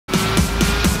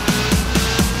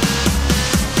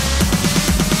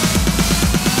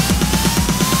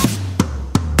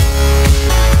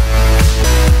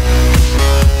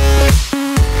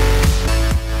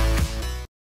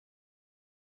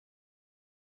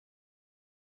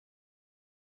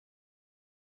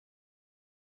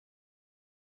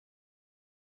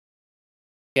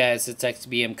Guys, it's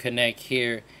XBM Connect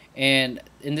here, and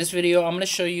in this video I'm going to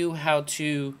show you how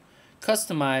to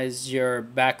customize your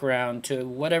background to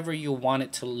whatever you want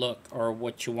it to look or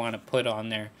what you want to put on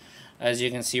there. As you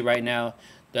can see right now,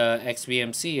 the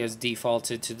XBMC is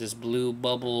defaulted to this blue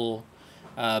bubble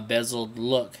bezeled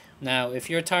look. Now if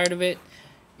you're tired of it,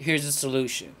 here's a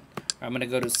solution. I'm going to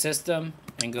go to System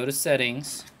and go to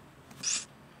Settings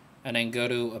and then go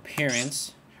to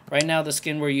Appearance. Right now the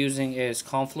skin we're using is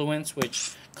Confluence,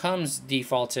 which comes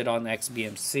defaulted on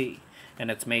XBMC,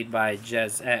 and it's made by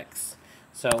JezX.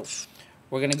 So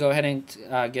we're going to go ahead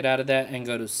and get out of that and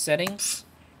go to Settings.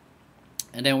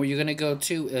 And then what you're going to go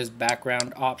to is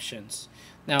Background Options.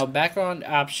 Now background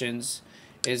options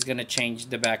is going to change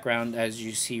the background as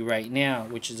you see right now,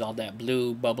 which is all that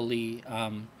blue, bubbly,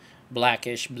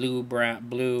 blackish, blue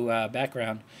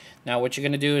background. Now what you're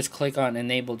going to do is click on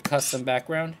Enabled Custom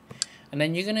Background. And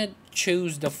then you're going to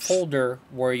choose the folder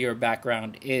where your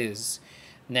background is.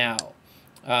 Now,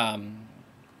 I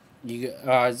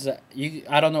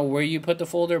don't know where you put the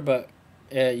folder, but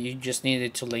you just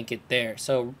needed to link it there.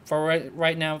 So for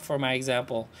right now, for my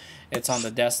example, it's on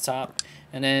the desktop.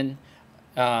 And then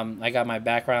I got my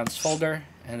backgrounds folder,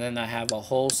 and then I have a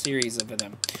whole series of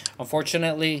them.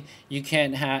 Unfortunately, you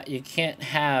can't have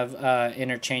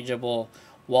interchangeable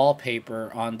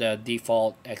wallpaper on the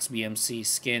default XBMC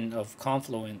skin of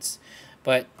Confluence,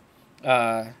 but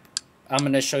I'm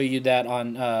going to show you that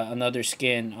on another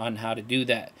skin on how to do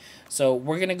that. So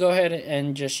we're going to go ahead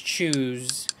and just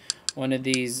choose one of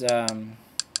these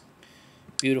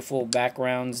beautiful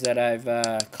backgrounds that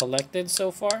I've collected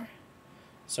so far.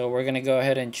 So we're going to go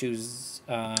ahead and choose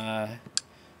a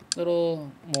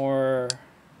little more.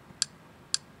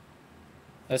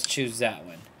 Let's choose that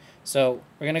one. So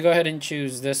we're going to go ahead and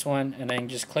choose this one, and then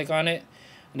just click on it,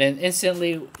 and then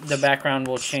instantly the background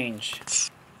will change.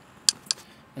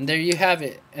 And there you have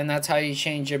it, and that's how you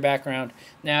change your background.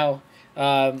 Now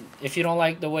if you don't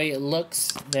like the way it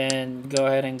looks, then go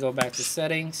ahead and go back to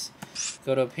Settings,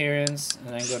 go to Appearance, and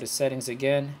then go to Settings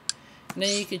again, and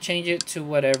then you can change it to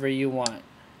whatever you want.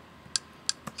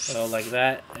 So like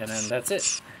that, and then that's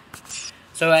it.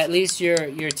 So at least your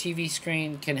TV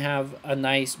screen can have a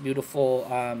nice, beautiful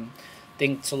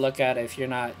thing to look at if you're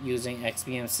not using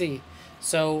XBMC.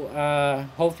 So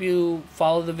hope you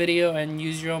follow the video and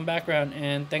use your own background,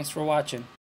 and thanks for watching.